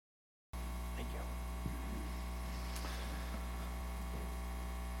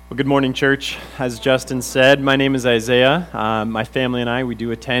Well, good morning, church. As Justin said, my name is Isaiah. My family and I, we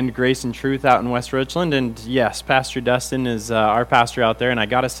do attend Grace and Truth out in West Richland. And yes, Pastor Dustin is our pastor out there. And I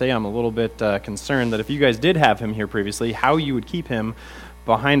got to say, I'm a little bit concerned that if you guys did have him here previously, how you would keep him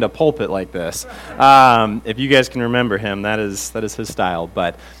behind a pulpit like this. If you guys can remember him, that is his style.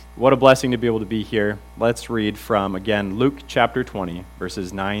 But what a blessing to be able to be here. Let's read from, again, Luke chapter 20,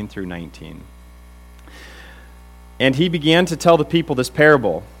 verses 9 through 19. And he began to tell the people this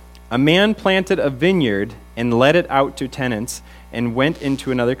parable. A man planted a vineyard and let it out to tenants and went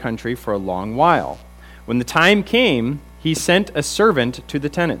into another country for a long while. When the time came, he sent a servant to the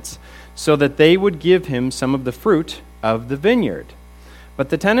tenants so that they would give him some of the fruit of the vineyard. But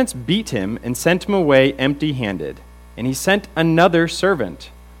the tenants beat him and sent him away empty-handed. And he sent another servant,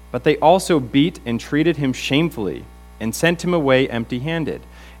 but they also beat and treated him shamefully and sent him away empty-handed.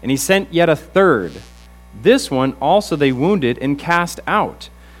 And he sent yet a third. This one also they wounded and cast out.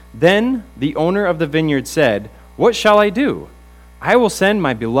 Then the owner of the vineyard said, "What shall I do? I will send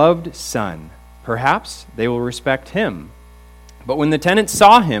my beloved son. Perhaps they will respect him." But when the tenants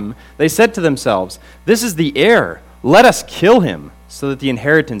saw him, they said to themselves, "This is the heir. Let us kill him, so that the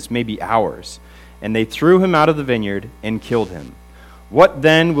inheritance may be ours." And they threw him out of the vineyard and killed him. What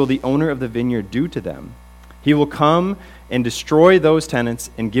then will the owner of the vineyard do to them? He will come and destroy those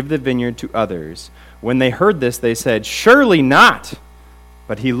tenants and give the vineyard to others. When they heard this, they said, "Surely not."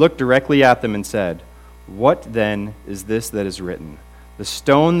 But he looked directly at them and said, "What then is this that is written? The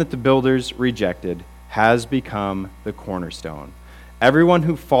stone that the builders rejected has become the cornerstone. Everyone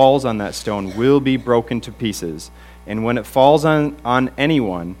who falls on that stone will be broken to pieces, and when it falls on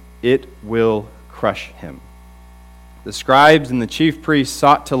anyone, it will crush him." The scribes and the chief priests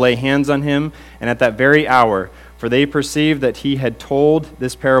sought to lay hands on him, and at that very hour, for they perceived that he had told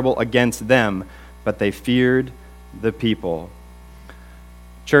this parable against them, but they feared the people.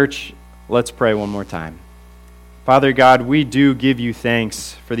 Church, let's pray one more time. Father God, we do give you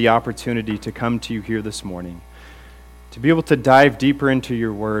thanks for the opportunity to come to you here this morning, to be able to dive deeper into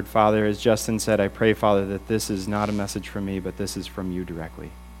your word. Father, as Justin said, I pray, Father, that this is not a message from me, but this is from you directly.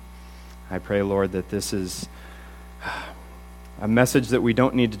 I pray, Lord, that this is a message that we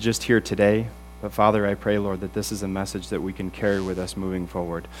don't need to just hear today, but Father, I pray, Lord, that this is a message that we can carry with us moving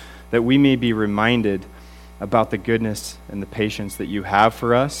forward, that we may be reminded about the goodness and the patience that you have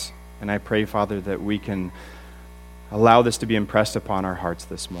for us. And I pray, Father, that we can allow this to be impressed upon our hearts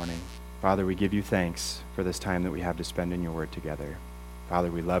this morning. Father, we give you thanks for this time that we have to spend in your word together. Father,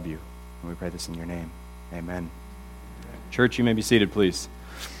 we love you, and we pray this in your name. Amen. Church, you may be seated, please.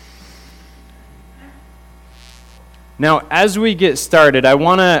 Now, as we get started, I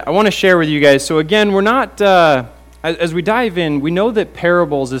want to share with you guys. So again, we're not... As we dive in, we know that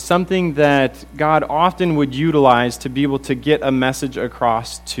parables is something that God often would utilize to be able to get a message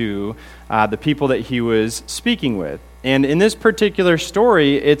across to the people that he was speaking with. And in this particular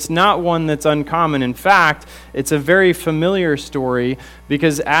story, it's not one that's uncommon. In fact, it's a very familiar story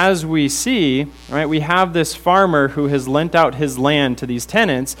because as we see, right, we have this farmer who has lent out his land to these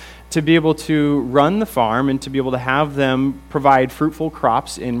tenants to be able to run the farm and to be able to have them provide fruitful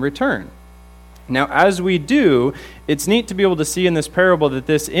crops in return. Now, as we do, it's neat to be able to see in this parable that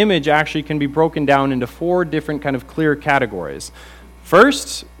this image actually can be broken down into four different kind of clear categories.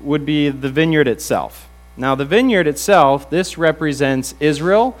 First would be the vineyard itself. Now, the vineyard itself, this represents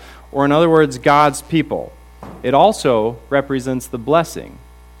Israel, or in other words, God's people. It also represents the blessing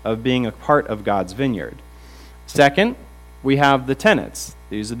of being a part of God's vineyard. Second, we have the tenants.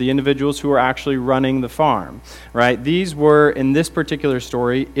 These are the individuals who are actually running the farm, right? These were, in this particular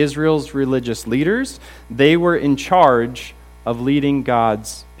story, Israel's religious leaders. They were in charge of leading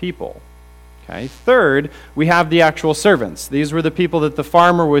God's people. Okay. Third, we have the actual servants. These were the people that the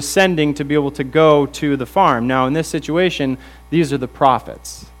farmer was sending to be able to go to the farm. Now, in this situation, these are the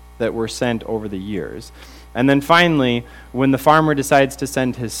prophets that were sent over the years. And then finally, when the farmer decides to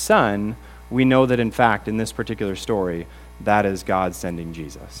send his son, we know that, in fact, in this particular story, that is God sending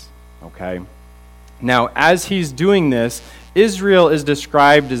Jesus, okay? Now, as he's doing this, Israel is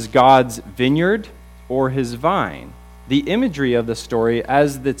described as God's vineyard or his vine. The imagery of the story,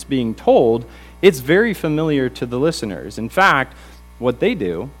 as it's being told, it's very familiar to the listeners. In fact, what they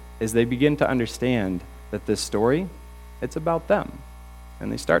do is they begin to understand that this story, it's about them.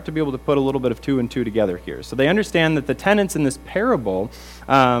 And they start to be able to put a little bit of two and two together here. So they understand that the tenants in this parable,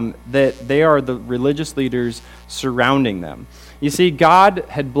 that they are the religious leaders surrounding them. You see, God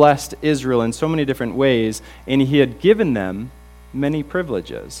had blessed Israel in so many different ways, and he had given them many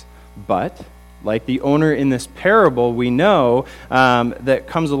privileges. But, like the owner in this parable, we know that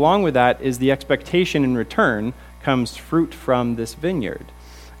comes along with that is the expectation in return comes fruit from this vineyard.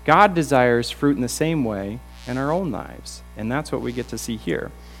 God desires fruit in the same way in our own lives, and that's what we get to see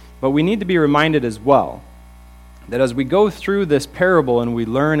here. But we need to be reminded as well that as we go through this parable and we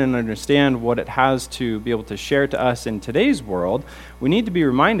learn and understand what it has to be able to share to us in today's world, we need to be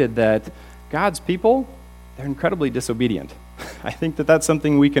reminded that God's people, they're incredibly disobedient. I think that that's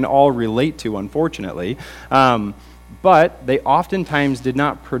something we can all relate to, unfortunately. But they oftentimes did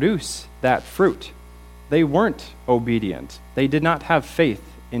not produce that fruit. They weren't obedient. They did not have faith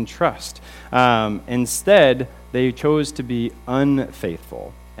and trust. Instead, they chose to be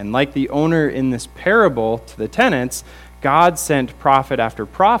unfaithful. And like the owner in this parable to the tenants, God sent prophet after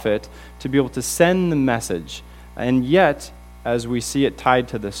prophet to be able to send the message. And yet, as we see it tied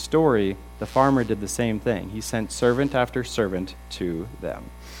to the story, the farmer did the same thing. He sent servant after servant to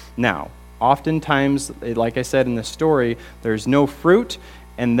them. Now, oftentimes, like I said in the story, there's no fruit,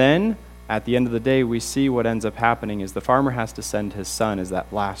 and then at the end of the day, we see what ends up happening is the farmer has to send his son as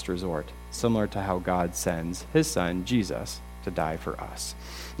that last resort, similar to how God sends his son, Jesus, to die for us.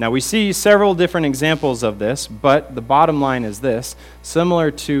 Now, we see several different examples of this, but the bottom line is this.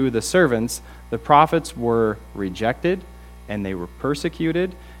 Similar to the servants, the prophets were rejected, and they were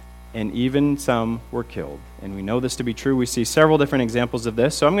persecuted, and even some were killed. And we know this to be true. We see several different examples of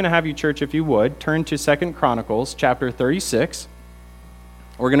this. So I'm going to have you, church, if you would, turn to 2 Chronicles chapter 36.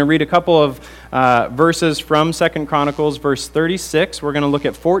 We're going to read a couple of verses from 2 Chronicles, verse 36. We're going to look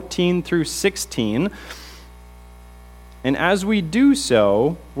at 14 through 16. And as we do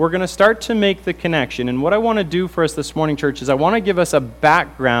so, we're going to start to make the connection. And what I want to do for us this morning, church, is I want to give us a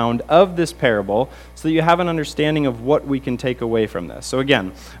background of this parable so that you have an understanding of what we can take away from this. So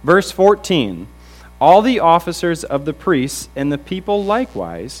again, verse 14, all the officers of the priests and the people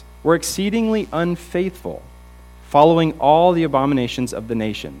likewise were exceedingly unfaithful, following all the abominations of the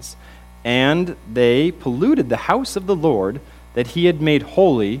nations. And they polluted the house of the Lord that he had made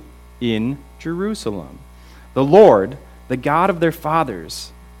holy in Jerusalem. The Lord, the God of their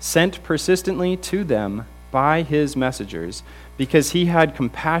fathers, sent persistently to them by his messengers, because he had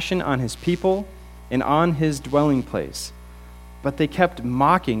compassion on his people and on his dwelling place. But they kept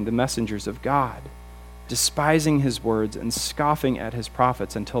mocking the messengers of God, despising his words and scoffing at his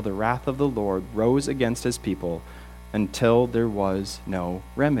prophets, until the wrath of the Lord rose against his people, until there was no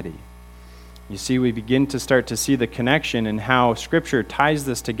remedy. You see, we begin to start to see the connection and how Scripture ties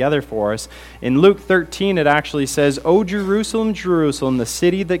this together for us. In Luke 13, it actually says, O Jerusalem, Jerusalem, the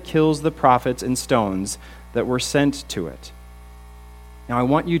city that kills the prophets and stones that were sent to it. Now, I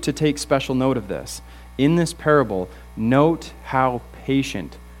want you to take special note of this. In this parable, note how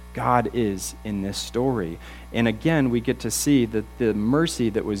patient God is in this story. And again, we get to see that the mercy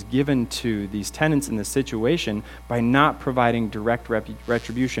that was given to these tenants in this situation by not providing direct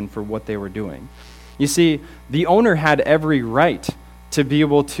retribution for what they were doing. You see, the owner had every right to be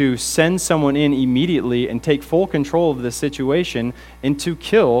able to send someone in immediately and take full control of the situation and to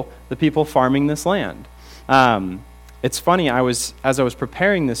kill the people farming this land. It's funny, as I was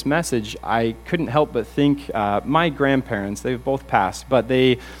preparing this message, I couldn't help but think, my grandparents, they've both passed, but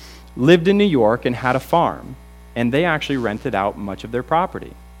they lived in New York and had a farm, and they actually rented out much of their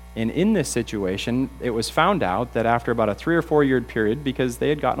property. And in this situation, it was found out that after about a 3 or 4 year period, because they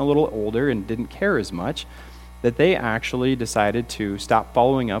had gotten a little older and didn't care as much, that they actually decided to stop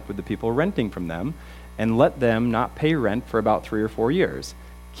following up with the people renting from them and let them not pay rent for about 3 or 4 years.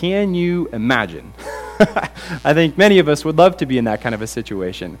 Can you imagine? I think many of us would love to be in that kind of a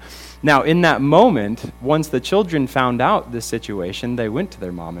situation. Now, in that moment, once the children found out this situation, they went to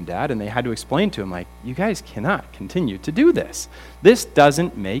their mom and dad and they had to explain to them, like, you guys cannot continue to do this. This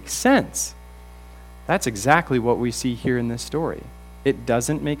doesn't make sense. That's exactly what we see here in this story. It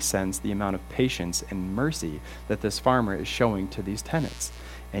doesn't make sense, the amount of patience and mercy that this farmer is showing to these tenants.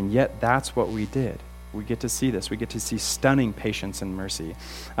 And yet, that's what we did. We get to see this. We get to see stunning patience and mercy.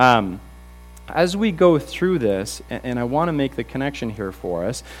 As we go through this, and I want to make the connection here for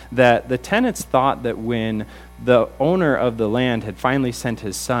us, that the tenants thought that when the owner of the land had finally sent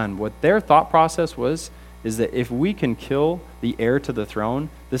his son, what their thought process is that if we can kill the heir to the throne,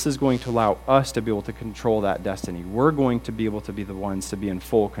 this is going to allow us to be able to control that destiny. We're going to be able to be the ones to be in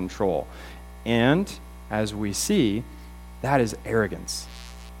full control. And as we see, that is arrogance.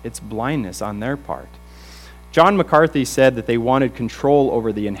 It's blindness on their part. John McCarthy said that they wanted control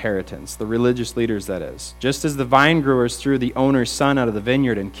over the inheritance, the religious leaders, that is. Just as the vine growers threw the owner's son out of the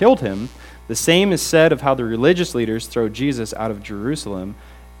vineyard and killed him, the same is said of how the religious leaders throw Jesus out of Jerusalem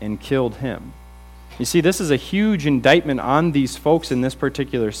and killed him. You see, this is a huge indictment on these folks in this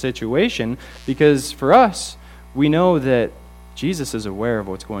particular situation, because for us, we know that Jesus is aware of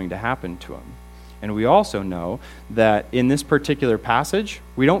what's going to happen to him. And we also know that in this particular passage,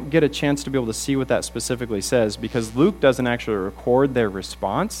 we don't get a chance to be able to see what that specifically says because Luke doesn't actually record their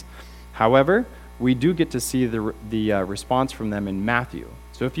response. However, we do get to see the response from them in Matthew.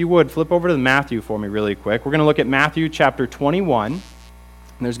 So if you would, flip over to Matthew for me really quick. We're going to look at Matthew chapter 21. And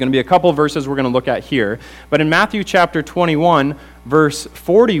there's going to be a couple of verses we're going to look at here. But in Matthew chapter 21, verse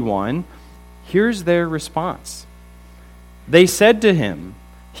 41, here's their response. They said to him,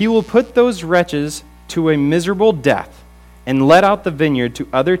 "He will put those wretches to a miserable death and let out the vineyard to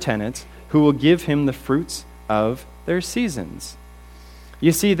other tenants who will give him the fruits of their seasons."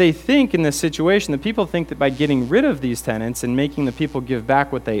 You see, they think in this situation, the people think that by getting rid of these tenants and making the people give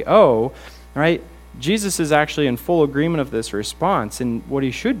back what they owe, right, Jesus is actually in full agreement of this response, and what he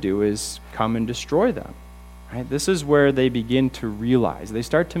should do is come and destroy them. Right? This is where they begin to realize. They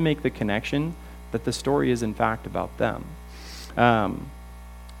start to make the connection that the story is in fact about them.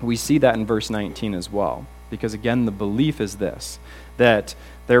 We see that in verse 19 as well, because again, the belief is this, that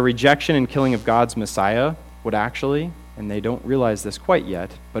their rejection and killing of God's Messiah would actually, and they don't realize this quite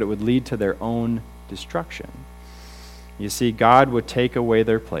yet, but it would lead to their own destruction. You see, God would take away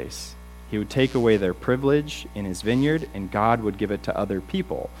their place. He would take away their privilege in his vineyard, and God would give it to other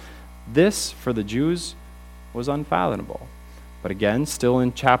people. This, for the Jews, was unfathomable. But again, still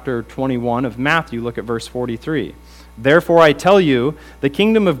in chapter 21 of Matthew, look at verse 43. "Therefore I tell you, the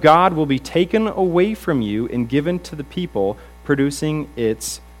kingdom of God will be taken away from you and given to the people producing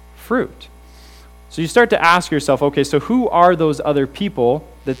its fruit." So you start to ask yourself, okay, so who are those other people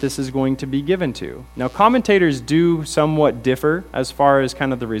that this is going to be given to? Now, commentators do somewhat differ as far as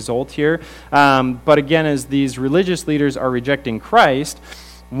kind of the result here. But again, as these religious leaders are rejecting Christ,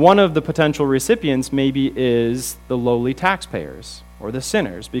 one of the potential recipients maybe is the lowly taxpayers or the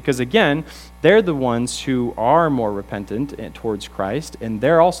sinners, because again, they're the ones who are more repentant towards Christ, and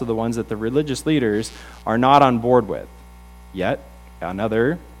they're also the ones that the religious leaders are not on board with. Yet,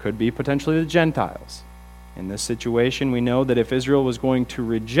 another could be potentially the Gentiles. In this situation, we know that if Israel was going to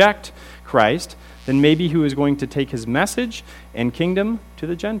reject Christ, then maybe he was going to take his message and kingdom to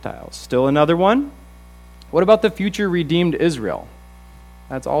the Gentiles. Still another one. What about the future redeemed Israel?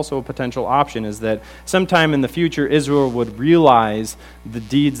 That's also a potential option, is that sometime in the future, Israel would realize the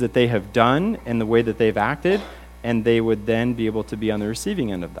deeds that they have done and the way that they've acted, and they would then be able to be on the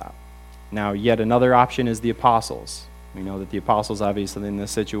receiving end of that. Now, yet another option is the apostles. We know that the apostles, obviously, in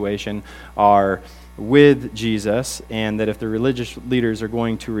this situation are with Jesus, and that if the religious leaders are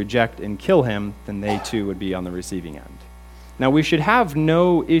going to reject and kill him, then they too would be on the receiving end. Now, we should have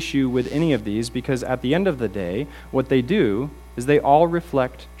no issue with any of these, because at the end of the day, what they do is they all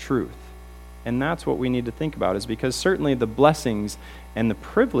reflect truth. And that's what we need to think about, is because certainly the blessings and the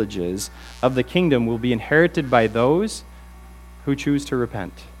privileges of the kingdom will be inherited by those who choose to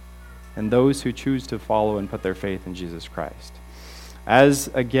repent and those who choose to follow and put their faith in Jesus Christ. As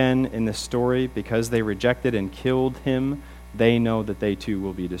again in this story, because they rejected and killed him, they know that they too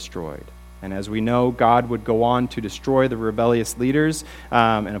will be destroyed. And as we know, God would go on to destroy the rebellious leaders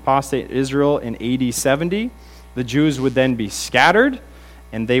and apostate Israel in AD 70. The Jews would then be scattered,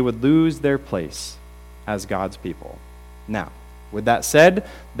 and they would lose their place as God's people. Now, with that said,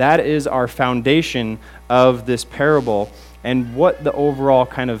 that is our foundation of this parable and what the overall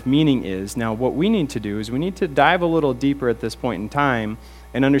kind of meaning is. Now, what we need to do is we need to dive a little deeper at this point in time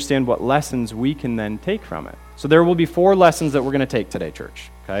and understand what lessons we can then take from it. So there will be 4 lessons that we're going to take today, church.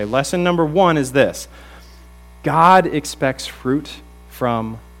 Okay? Lesson number 1 is this: God expects fruit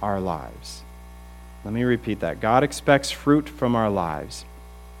from our lives. Let me repeat that. God expects fruit from our lives.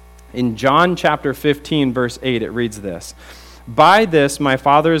 In John chapter 15, verse 8, it reads this: "By this my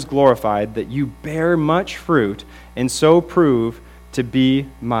Father is glorified, that you bear much fruit, and so prove to be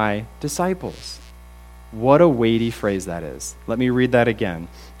my disciples." What a weighty phrase that is. Let me read that again,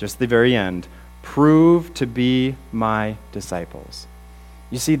 just the very end. Prove to be my disciples.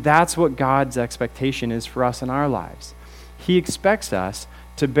 You see, that's what God's expectation is for us in our lives. He expects us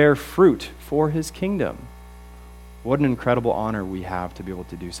to bear fruit for his kingdom. What an incredible honor we have to be able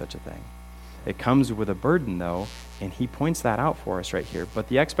to do such a thing. It comes with a burden, though, and he points that out for us right here. But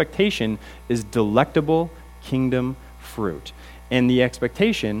the expectation is delectable kingdom fruit. And the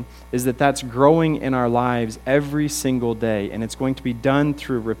expectation is that that's growing in our lives every single day, and it's going to be done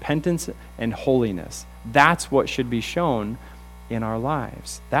through repentance and holiness. That's what should be shown in our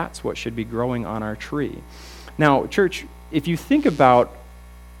lives. That's what should be growing on our tree. Now, church, if you think about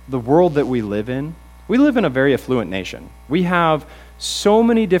the world that we live in a very affluent nation. We have so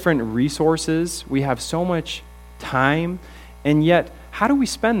many different resources. We have so much time. And yet, how do we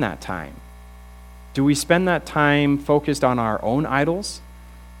spend that time? Do we spend that time focused on our own idols?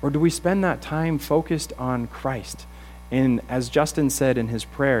 Or do we spend that time focused on Christ? And as Justin said in his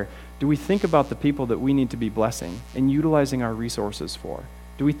prayer, do we think about the people that we need to be blessing and utilizing our resources for?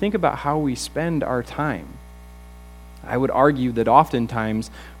 Do we think about how we spend our time? I would argue that oftentimes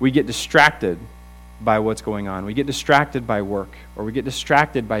we get distracted by what's going on. We get distracted by work, or we get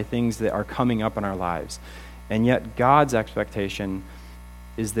distracted by things that are coming up in our lives. And yet God's expectation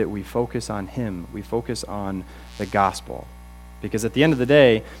is that we focus on Him. We focus on the gospel. Because at the end of the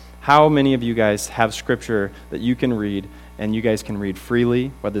day, how many of you guys have scripture that you can read and you guys can read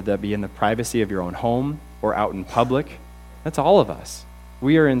freely, whether that be in the privacy of your own home or out in public? That's all of us.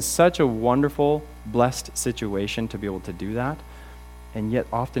 We are in such a wonderful, blessed situation to be able to do that, and yet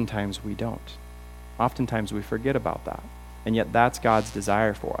oftentimes we don't. Oftentimes we forget about that, and yet that's God's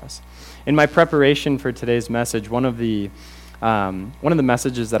desire for us. In my preparation for today's message, one of the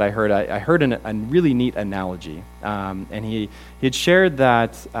messages that I heard a really neat analogy, and he had shared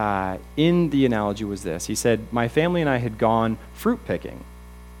that in the analogy was this. He said, my family and I had gone fruit picking,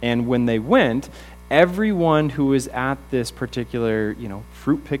 and when they went, everyone who was at this particular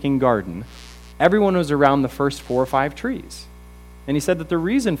fruit picking garden, everyone was around the first 4 or 5 trees. And he said that the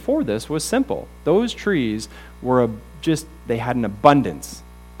reason for this was simple. Those trees were they had an abundance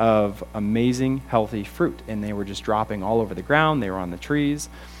of amazing, healthy fruit, and they were just dropping all over the ground. They were on the trees.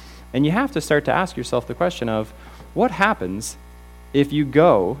 And you have to start to ask yourself the question of, what happens if you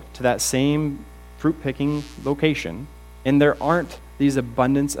go to that same fruit-picking location and there aren't these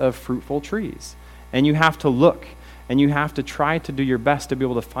abundance of fruitful trees? And you have to look, and you have to try to do your best to be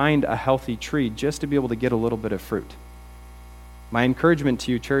able to find a healthy tree just to be able to get a little bit of fruit. My encouragement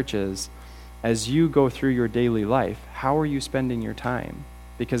to you, church, is as you go through your daily life, how are you spending your time?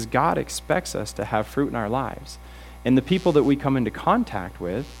 Because God expects us to have fruit in our lives. And the people that we come into contact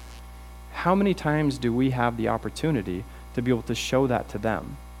with, how many times do we have the opportunity to be able to show that to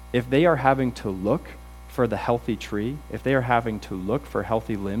them? If they are having to look for the healthy tree, if they are having to look for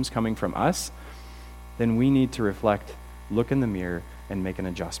healthy limbs coming from us, then we need to reflect, look in the mirror, and make an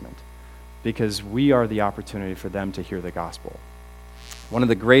adjustment. Because we are the opportunity for them to hear the gospel. One of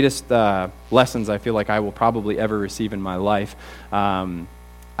the greatest lessons I feel like I will probably ever receive in my life,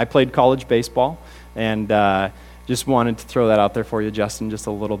 I played college baseball, and just wanted to throw that out there for you, Justin, just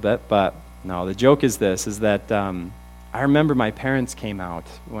a little bit. But no, the joke is this, is that I remember my parents came out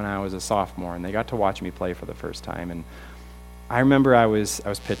when I was a sophomore, and they got to watch me play for the first time. And I remember I was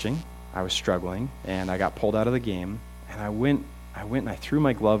pitching, I was struggling, and I got pulled out of the game, and I went and I threw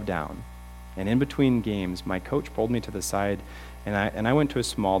my glove down. And in between games, my coach pulled me to the side, and I went to a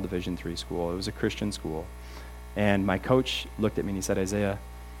small Division III school. It was a Christian school. And my coach looked at me and he said, Isaiah,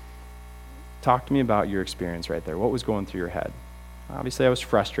 talk to me about your experience right there. What was going through your head? Obviously, I was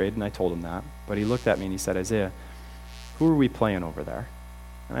frustrated, and I told him that. But he looked at me and he said, Isaiah, who are we playing over there?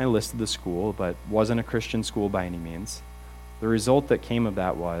 And I listed the school, but wasn't a Christian school by any means. The result that came of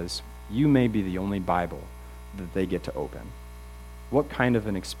that was, you may be the only Bible that they get to open. What kind of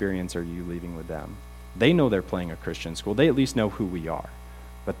an experience are you leaving with them? They know they're playing a Christian school. They at least know who we are.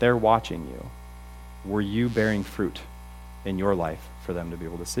 But they're watching you. Were you bearing fruit in your life for them to be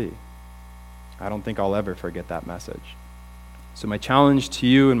able to see? I don't think I'll ever forget that message. So my challenge to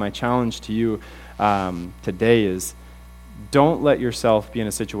you and my challenge to you today is, don't let yourself be in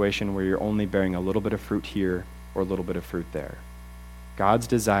a situation where you're only bearing a little bit of fruit here or a little bit of fruit there. God's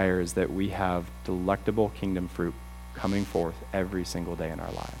desire is that we have delectable kingdom fruit coming forth every single day in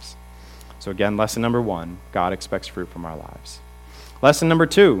our lives. So again, lesson number 1, God expects fruit from our lives. Lesson number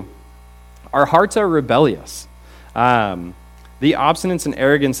 2, our hearts are rebellious. The obstinance and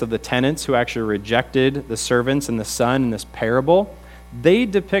arrogance of the tenants who actually rejected the servants and the son in this parable, they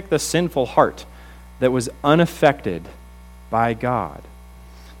depict the sinful heart that was unaffected by God.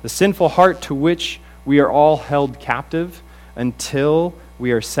 The sinful heart to which we are all held captive until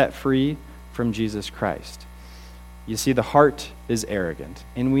we are set free from Jesus Christ. You see, the heart is arrogant,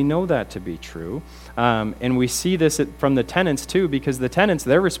 and we know that to be true. And we see this from the tenants too, because the tenants,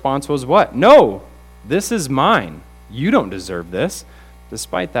 their response was what? No, this is mine. You don't deserve this,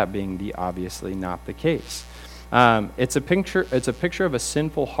 despite that being obviously not the case. It's a picture of a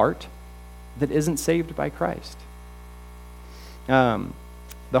sinful heart that isn't saved by Christ.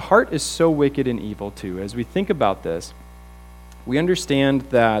 The heart is so wicked and evil too. As we think about this, we understand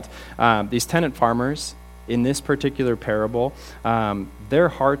that these tenant farmers, in this particular parable, their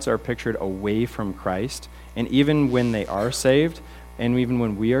hearts are pictured away from Christ. And even when they are saved, and even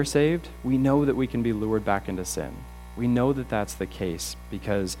when we are saved, we know that we can be lured back into sin. We know that that's the case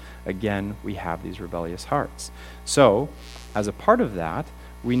because, again, we have these rebellious hearts. So, as a part of that,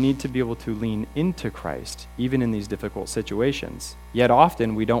 we need to be able to lean into Christ, even in these difficult situations. Yet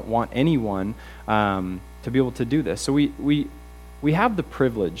often we don't want anyone to be able to do this. So we have the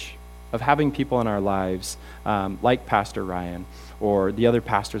privilege of having people in our lives, like Pastor Ryan, or the other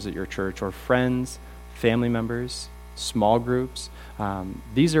pastors at your church, or friends, family members, small groups.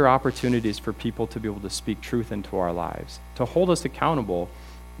 These are opportunities for people to be able to speak truth into our lives, to hold us accountable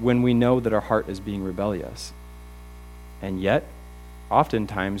when we know that our heart is being rebellious. And yet,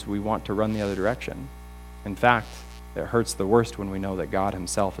 oftentimes we want to run the other direction. In fact, it hurts the worst when we know that God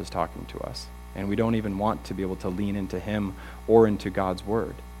himself is talking to us, and we don't even want to be able to lean into him or into God's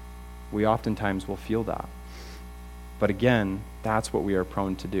word. We oftentimes will feel that. But again, that's what we are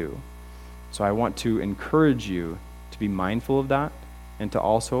prone to do. So I want to encourage you to be mindful of that and to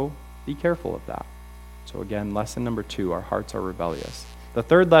also be careful of that. So again, lesson number 2, our hearts are rebellious. The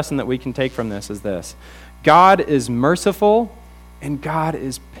third lesson that we can take from this is this: God is merciful and God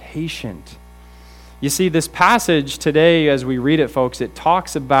is patient. You see, this passage today, as we read it, folks, it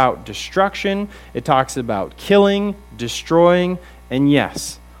talks about destruction, it talks about killing, destroying, and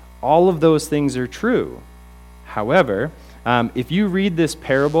yes, all of those things are true. However, if you read this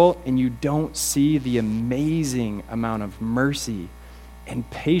parable and you don't see the amazing amount of mercy and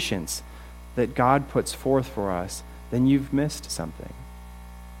patience that God puts forth for us, then you've missed something.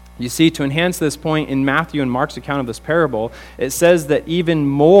 You see, to enhance this point, in Matthew and Mark's account of this parable, it says that even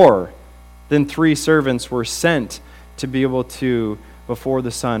more than 3 servants were sent to be able to before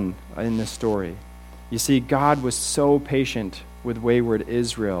the son in this story. You see, God was so patient with wayward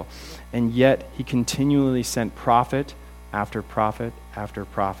Israel, and yet he continually sent prophet after prophet after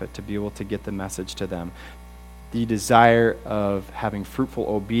prophet to be able to get the message to them. The desire of having fruitful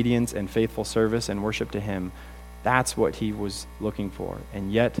obedience and faithful service and worship to him, that's what he was looking for.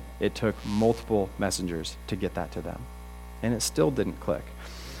 And yet it took multiple messengers to get that to them. And it still didn't click.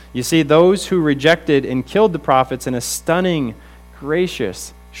 You see, those who rejected and killed the prophets in a stunning,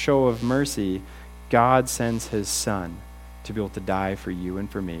 gracious show of mercy, God sends his son to be able to die for you and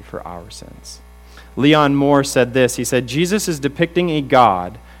for me, for our sins. Leon Moore said this. He said, Jesus is depicting a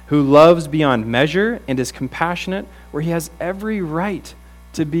God who loves beyond measure and is compassionate, where he has every right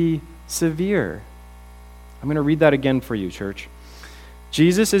to be severe. I'm going to read that again for you, church.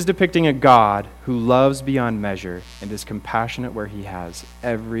 Jesus is depicting a God who loves beyond measure and is compassionate where he has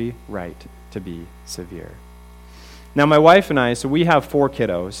every right to be severe. Now, my wife and I, so we have 4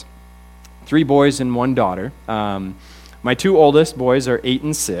 kiddos, 3 boys and 1 daughter. My 2 oldest boys are 8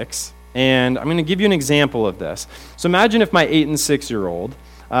 and 6, and I'm going to give you an example of this. So imagine if my 8 and 6-year-old,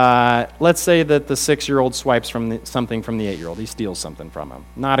 let's say that the 6-year-old swipes something from the 8-year-old. He steals something from him.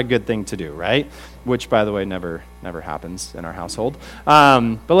 Not a good thing to do, right? Which, by the way, never happens in our household.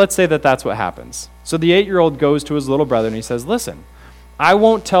 But let's say that that's what happens. So the 8-year-old goes to his little brother and he says, listen, I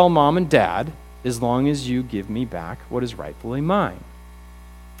won't tell mom and dad as long as you give me back what is rightfully mine.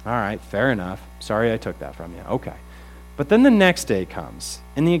 All right, fair enough. Sorry I took that from you. Okay. But then the next day comes,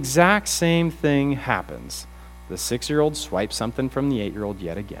 and the exact same thing happens. The 6-year-old swipes something from the 8-year-old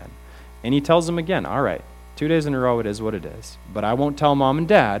yet again. And he tells him again, all right, 2 days in a row it is what it is. But I won't tell mom and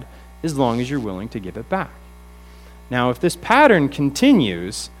dad as long as you're willing to give it back. Now, if this pattern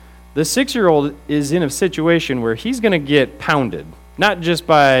continues, the 6-year-old is in a situation where he's going to get pounded. Not just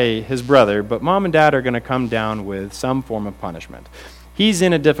by his brother, but mom and dad are going to come down with some form of punishment. He's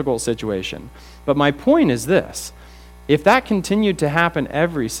in a difficult situation. But my point is this. If that continued to happen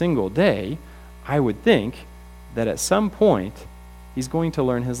every single day, I would think that at some point, he's going to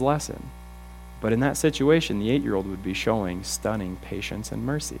learn his lesson. But in that situation, the 8-year-old would be showing stunning patience and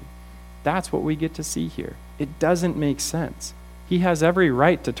mercy. That's what we get to see here. It doesn't make sense. He has every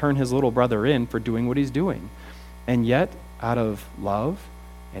right to turn his little brother in for doing what he's doing. And yet, out of love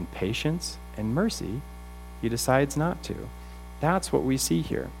and patience and mercy, he decides not to. That's what we see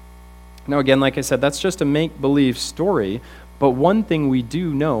here. Now, again, like I said, that's just a make-believe story, but one thing we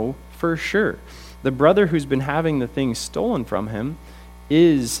do know for sure. The brother who's been having the things stolen from him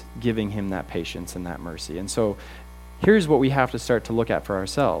is giving him that patience and that mercy. And so here's what we have to start to look at for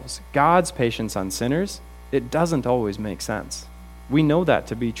ourselves. God's patience on sinners, it doesn't always make sense. We know that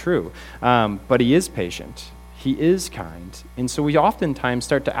to be true, but he is patient. He is kind. And so we oftentimes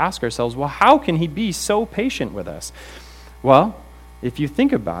start to ask ourselves, well, how can he be so patient with us? Well, if you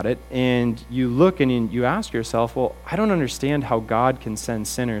think about it and you look and you ask yourself, well, I don't understand how God can send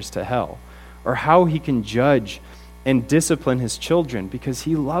sinners to hell or how he can judge and discipline his children because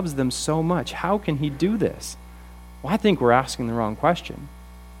he loves them so much. How can he do this? Well, I think we're asking the wrong question.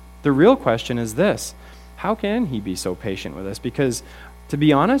 The real question is this: how can he be so patient with us? Because, to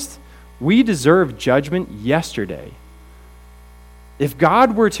be honest, we deserve judgment yesterday. If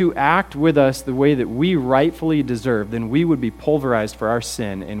God were to act with us the way that we rightfully deserve, then we would be pulverized for our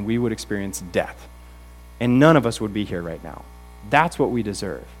sin and we would experience death. And none of us would be here right now. That's what we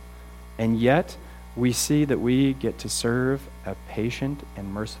deserve. And yet, we see that we get to serve a patient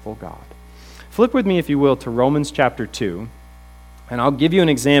and merciful God. Flip with me, if you will, to Romans chapter 2, and I'll give you an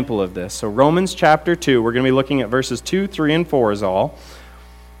example of this. So Romans chapter 2, we're going to be looking at verses 2, 3, and 4 is all.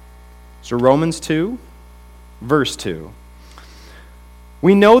 So Romans 2, verse 2.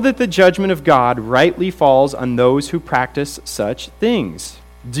 We know that the judgment of God rightly falls on those who practice such things.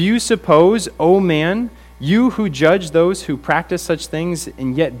 Do you suppose, O man, you who judge those who practice such things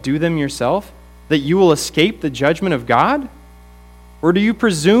and yet do them yourself, that you will escape the judgment of God? Or do you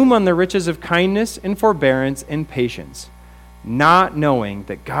presume on the riches of kindness and forbearance and patience, not knowing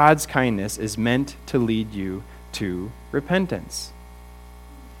that God's kindness is meant to lead you to repentance?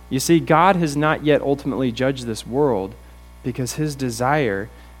 You see, God has not yet ultimately judged this world because his desire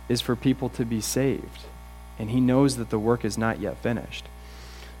is for people to be saved, and he knows that the work is not yet finished.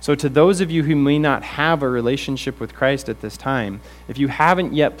 So to those of you who may not have a relationship with Christ at this time, if you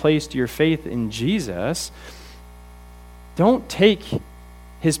haven't yet placed your faith in Jesus, don't take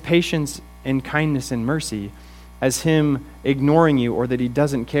his patience and kindness and mercy as him ignoring you or that he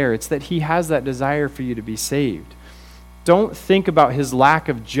doesn't care. It's that he has that desire for you to be saved. Don't think about his lack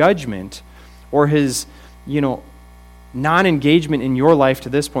of judgment or his, non-engagement in your life to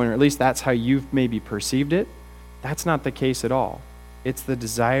this point, or at least that's how you've maybe perceived it. That's not the case at all. It's the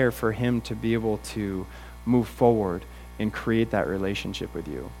desire for him to be able to move forward and create that relationship with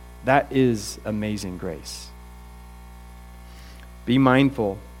you. That is amazing grace. Be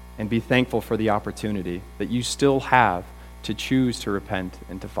mindful and be thankful for the opportunity that you still have to choose to repent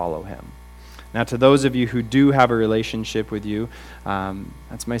and to follow him. Now, to those of you who do have a relationship with you,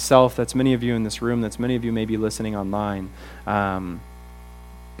 that's myself, that's many of you in this room, that's many of you maybe listening online,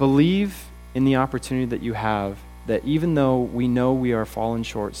 believe in the opportunity that you have, that even though we know we are fallen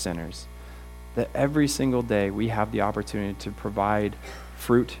short sinners, that every single day we have the opportunity to provide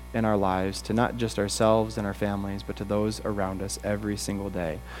fruit in our lives to not just ourselves and our families, but to those around us every single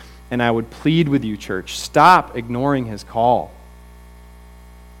day. And I would plead with you, church, stop ignoring his call.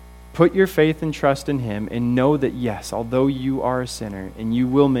 Put your faith and trust in him and know that, yes, although you are a sinner and you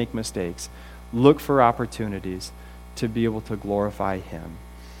will make mistakes, look for opportunities to be able to glorify him.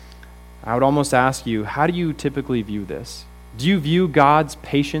 I would almost ask you, how do you typically view this? Do you view God's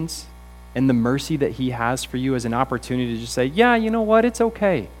patience and the mercy that he has for you as an opportunity to just say, yeah, you know what, it's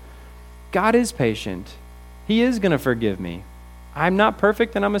okay. God is patient. He is going to forgive me. I'm not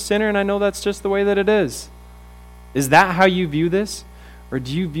perfect and I'm a sinner and I know that's just the way that it is. Is that how you view this? Or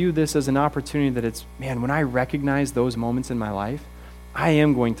do you view this as an opportunity that it's, man, when I recognize those moments in my life, I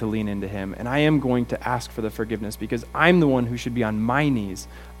am going to lean into him and I am going to ask for the forgiveness because I'm the one who should be on my knees.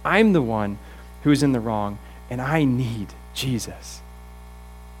 I'm the one who's in the wrong and I need Jesus.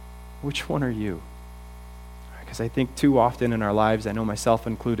 Which one are you? Because I think too often in our lives, I know myself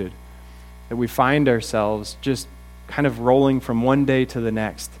included, that we find ourselves just kind of rolling from one day to the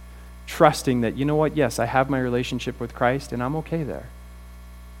next, trusting that, you know what, yes, I have my relationship with Christ and I'm okay there.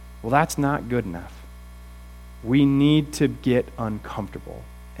 Well, that's not good enough. We need to get uncomfortable,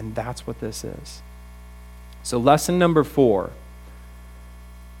 and that's what this is. So lesson number 4,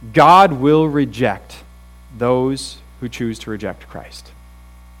 God will reject those who choose to reject Christ.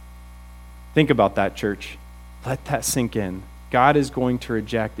 Think about that, church. Let that sink in. God is going to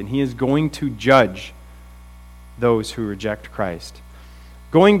reject, and he is going to judge those who reject Christ.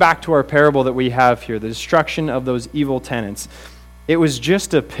 Going back to our parable that we have here, the destruction of those evil tenants, it was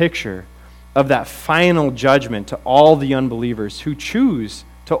just a picture of that final judgment to all the unbelievers who choose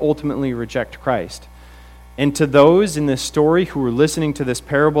to ultimately reject Christ. And to those in this story who were listening to this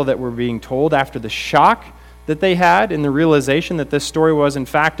parable that were being told after the shock that they had and the realization that this story was in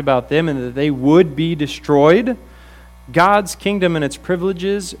fact about them and that they would be destroyed, God's kingdom and its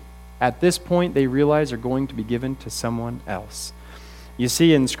privileges at this point they realize are going to be given to someone else. You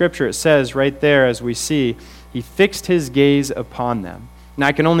see in Scripture it says right there as we see, he fixed his gaze upon them. Now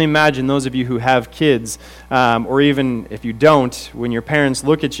I can only imagine those of you who have kids, or even if you don't, when your parents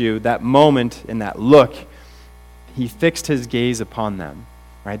look at you, that moment and that look, he fixed his gaze upon them.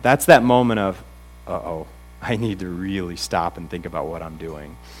 Right? That's that moment of, uh-oh, I need to really stop and think about what I'm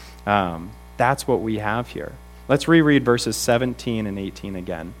doing. That's what we have here. Let's reread verses 17 and 18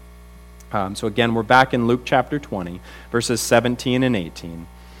 again. So again, we're back in Luke chapter 20, verses 17 and 18.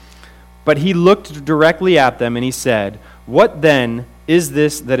 But he looked directly at them and he said, "What then is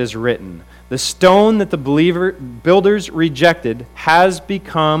this that is written? The stone that the builders rejected has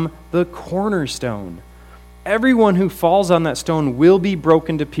become the cornerstone. Everyone who falls on that stone will be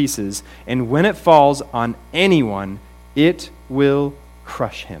broken to pieces, and when it falls on anyone, it will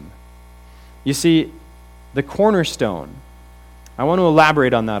crush him. You see, the cornerstone, I want to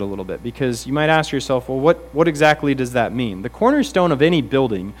elaborate on that a little bit, because you might ask yourself, well, what exactly does that mean? The cornerstone of any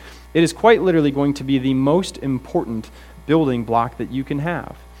building, it is quite literally going to be the most important building block that you can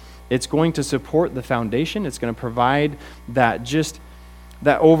have. It's going to support the foundation. It's going to provide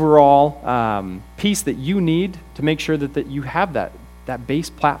that overall piece that you need to make sure that you have that base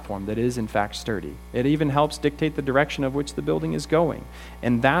platform that is in fact sturdy. It even helps dictate the direction of which the building is going.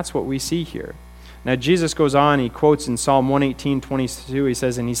 And that's what we see here. Now Jesus goes on, he quotes in Psalm 118:22, he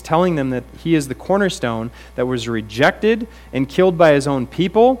says, and he's telling them that he is the cornerstone that was rejected and killed by his own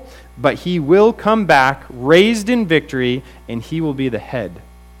people, but he will come back raised in victory, and he will be the head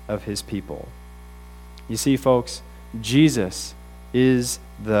of his people. You see, folks, Jesus is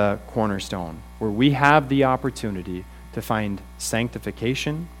the cornerstone where we have the opportunity to find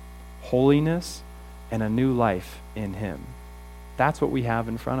sanctification, holiness, and a new life in him. That's what we have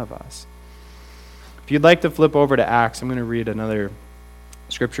in front of us. If you'd like to flip over to Acts, I'm going to read another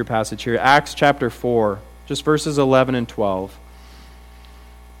scripture passage here. Acts chapter 4, just verses 11 and 12.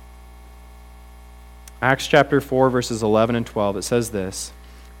 Acts chapter 4, verses 11 and 12, it says this,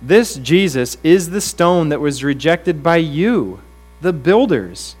 "This Jesus is the stone that was rejected by you, the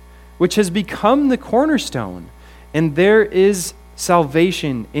builders, which has become the cornerstone, and there is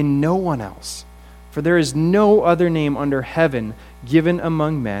salvation in no one else. For there is no other name under heaven given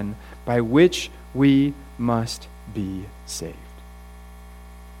among men by which we must be saved."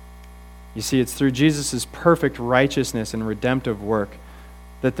 You see, it's through Jesus' perfect righteousness and redemptive work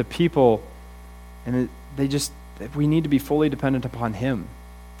that the people, we need to be fully dependent upon him.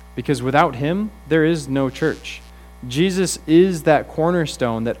 Because without him, there is no church. Jesus is that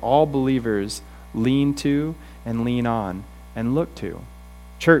cornerstone that all believers lean to and lean on and look to.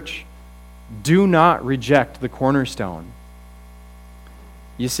 Church, do not reject the cornerstone.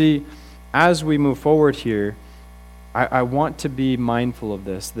 You see, as we move forward here, I want to be mindful of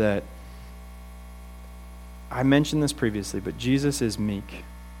this, that I mentioned this previously, but Jesus is meek,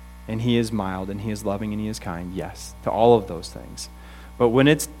 and he is mild, and he is loving, and he is kind, yes, to all of those things. But when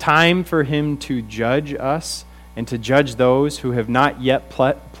it's time for him to judge us and to judge those who have not yet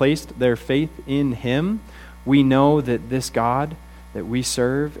placed their faith in him, we know that this God that we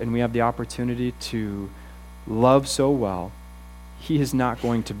serve and we have the opportunity to love so well, he is not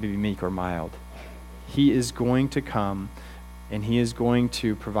going to be meek or mild. He is going to come, and he is going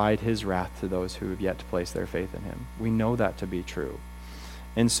to provide his wrath to those who have yet to place their faith in him. We know that to be true.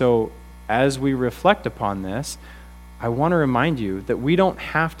 And so as we reflect upon this, I want to remind you that we don't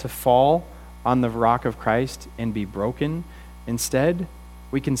have to fall on the rock of Christ and be broken. Instead,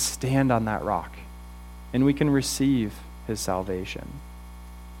 we can stand on that rock and we can receive his salvation.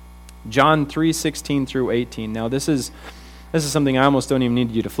 John 3:16 through 18. Now this is something I almost don't even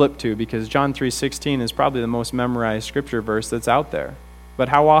need you to flip to, because John 3:16 is probably the most memorized scripture verse that's out there. But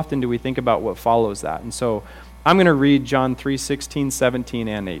how often do we think about what follows that? And so I'm going to read John 3:16, 17,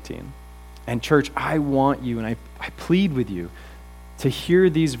 and 18. And church, I want you, and I plead with you, to hear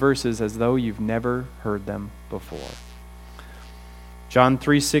these verses as though you've never heard them before. John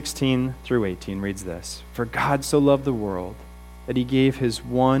 3:16 through 18 reads this, "For God so loved the world that he gave his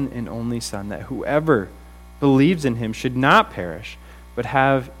one and only Son, that whoever believes in him should not perish, but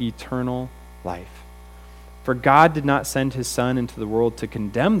have eternal life. For God did not send his Son into the world to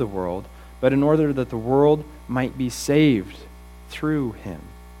condemn the world, but in order that the world might be saved through him.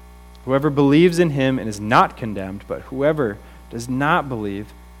 Whoever believes in him and is not condemned, but whoever does not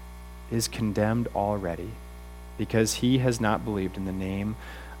believe is condemned already, because he has not believed in the name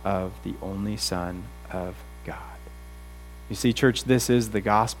of the only Son of God." You see, church, this is the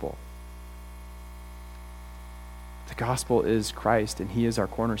gospel. The gospel is Christ, and he is our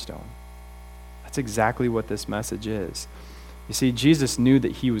cornerstone. That's exactly what this message is. You see, Jesus knew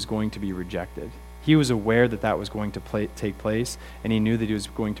that he was going to be rejected. He was aware that that was going to take place, and he knew that he was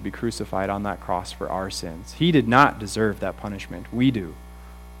going to be crucified on that cross for our sins. He did not deserve that punishment. We do.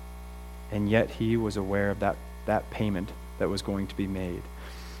 And yet he was aware of that payment that was going to be made.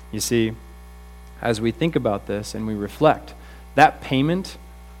 You see, as we think about this and we reflect, that payment,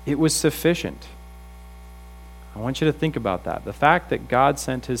 it was sufficient. I want you to think about that. The fact that God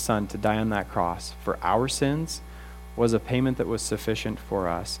sent his Son to die on that cross for our sins was a payment that was sufficient for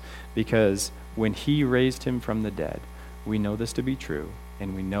us, because when he raised him from the dead, we know this to be true,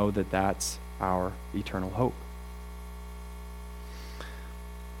 and we know that that's our eternal hope.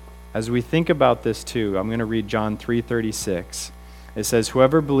 As we think about this too, I'm going to read John 3:36. It says,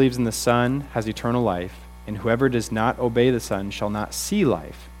 "Whoever believes in the Son has eternal life, And whoever does not obey the Son shall not see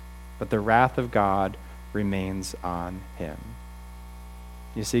life, but the wrath of God remains on him.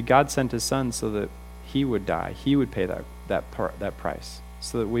 You see, God sent his Son so that he would die. He would pay that price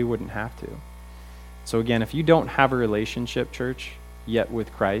so that we wouldn't have to. So again, if you don't have a relationship, church, yet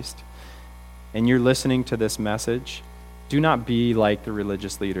with Christ, and you're listening to this message, do not be like the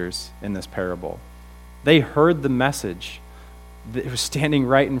religious leaders in this parable. They heard the message that was standing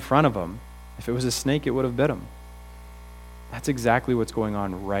right in front of them. If it was a snake, it would have bit them. That's exactly what's going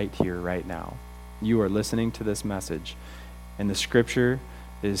on right here, right now. You are listening to this message, and the scripture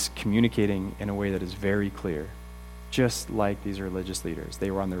is communicating in a way that is very clear, just like these religious leaders. They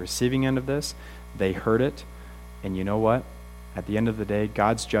were on the receiving end of this. They heard it, and you know what? At the end of the day,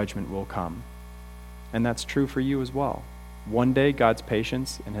 God's judgment will come. And that's true for you as well. One day, God's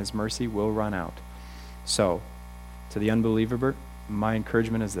patience and his mercy will run out. So, to the unbeliever, my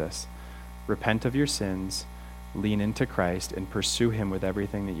encouragement is this: repent of your sins, lean into Christ, and pursue him with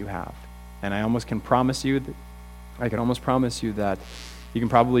everything that you have. And I can promise you that you can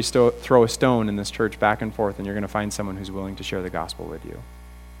probably throw a stone in this church back and forth, and you're going to find someone who's willing to share the gospel with you.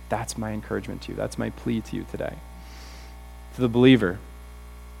 That's my encouragement to you. That's my plea to you today. To the believer,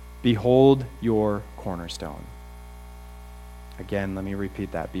 behold your cornerstone. Again, let me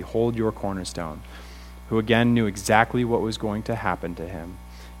repeat that. Behold your cornerstone, who again knew exactly what was going to happen to him.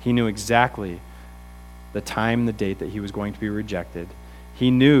 He knew exactly the time, the date that he was going to be rejected. He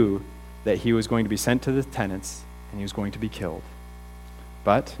knew that he was going to be sent to the tenants and he was going to be killed.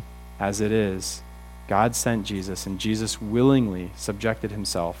 But as it is, God sent Jesus, and Jesus willingly subjected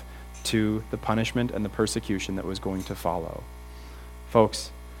himself to the punishment and the persecution that was going to follow.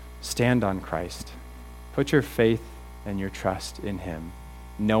 Folks, stand on Christ. Put your faith and your trust in him,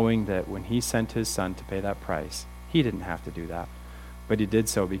 knowing that when he sent his Son to pay that price, he didn't have to do that, but he did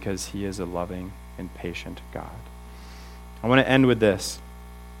so because he is a loving and patient God. I want to end with this.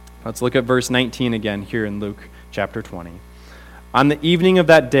 Let's look at verse 19 again here in Luke chapter 20. On the evening of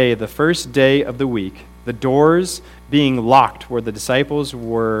that day, the first day of the week, the doors being locked where the disciples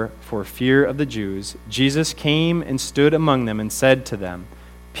were for fear of the Jews, Jesus came and stood among them and said to them,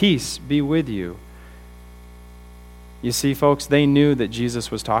 "Peace be with you." You see, folks, they knew that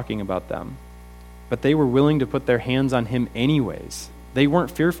Jesus was talking about them, but they were willing to put their hands on him anyways. They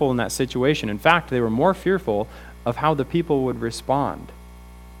weren't fearful in that situation. In fact, they were more fearful of how the people would respond.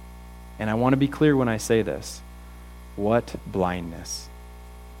 And I want to be clear when I say this. What blindness.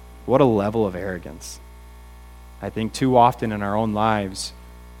 What a level of arrogance. I think too often in our own lives,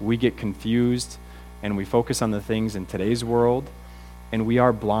 we get confused and we focus on the things in today's world, and we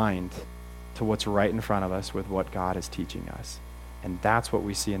are blind to what's right in front of us with what God is teaching us. And that's what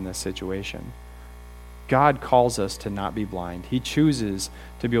we see in this situation. God calls us to not be blind. He chooses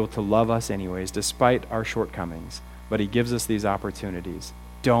to be able to love us anyways, despite our shortcomings. But he gives us these opportunities.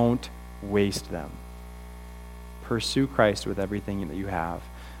 Don't waste them. Pursue Christ with everything that you have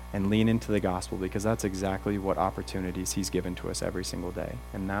and lean into the gospel, because that's exactly what opportunities he's given to us every single day.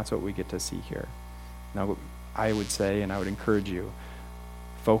 And that's what we get to see here. Now, I would say, and I would encourage you,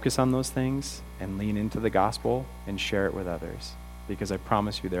 focus on those things and lean into the gospel and share it with others, because I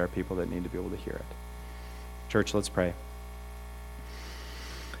promise you there are people that need to be able to hear it. Church, let's pray.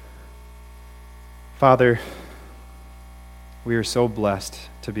 Father, we are so blessed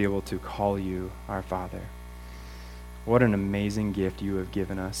to be able to call you our Father. What an amazing gift you have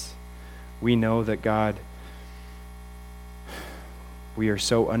given us. We know that, God, we are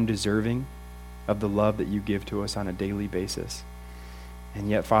so undeserving of the love that you give to us on a daily basis. And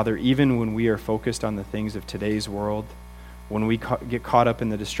yet, Father, even when we are focused on the things of today's world, when we get caught up in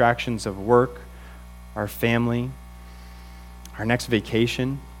the distractions of work, our family, our next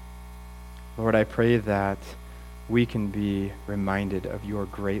vacation, Lord, I pray that we can be reminded of your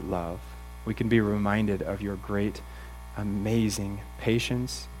great love. We can be reminded of your great, amazing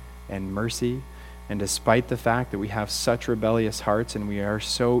patience and mercy. And despite the fact that we have such rebellious hearts and we are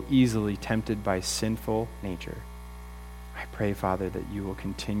so easily tempted by sinful nature, I pray, Father, that you will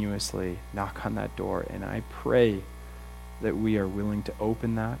continuously knock on that door. And I pray that we are willing to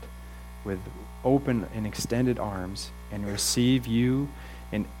open that with open and extended arms and receive you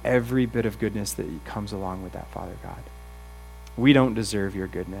and every bit of goodness that comes along with that, Father God. We don't deserve your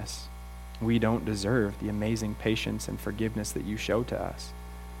goodness. We don't deserve the amazing patience and forgiveness that you show to us.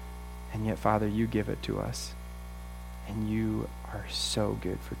 And yet, Father, you give it to us. And you are so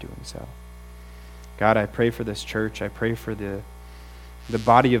good for doing so. God, I pray for this church. I pray for the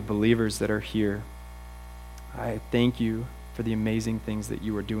body of believers that are here. I thank you for the amazing things that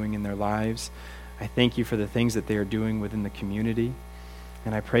you are doing in their lives. I thank you for the things that they are doing within the community.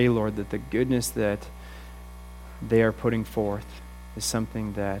 And I pray, Lord, that the goodness that they are putting forth is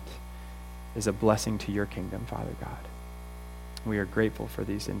something that is a blessing to your kingdom, Father God. We are grateful for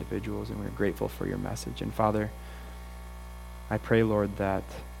these individuals, and we are grateful for your message. And Father, I pray, Lord, that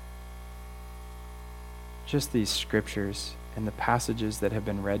just these scriptures and the passages that have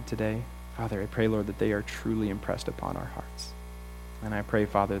been read today, Father, I pray, Lord, that they are truly impressed upon our hearts. And I pray,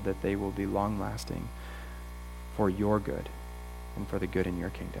 Father, that they will be long-lasting for your good and for the good in your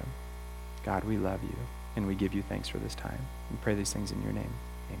kingdom. God, we love you, and we give you thanks for this time. We pray these things in your name.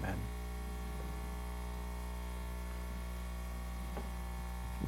 Amen.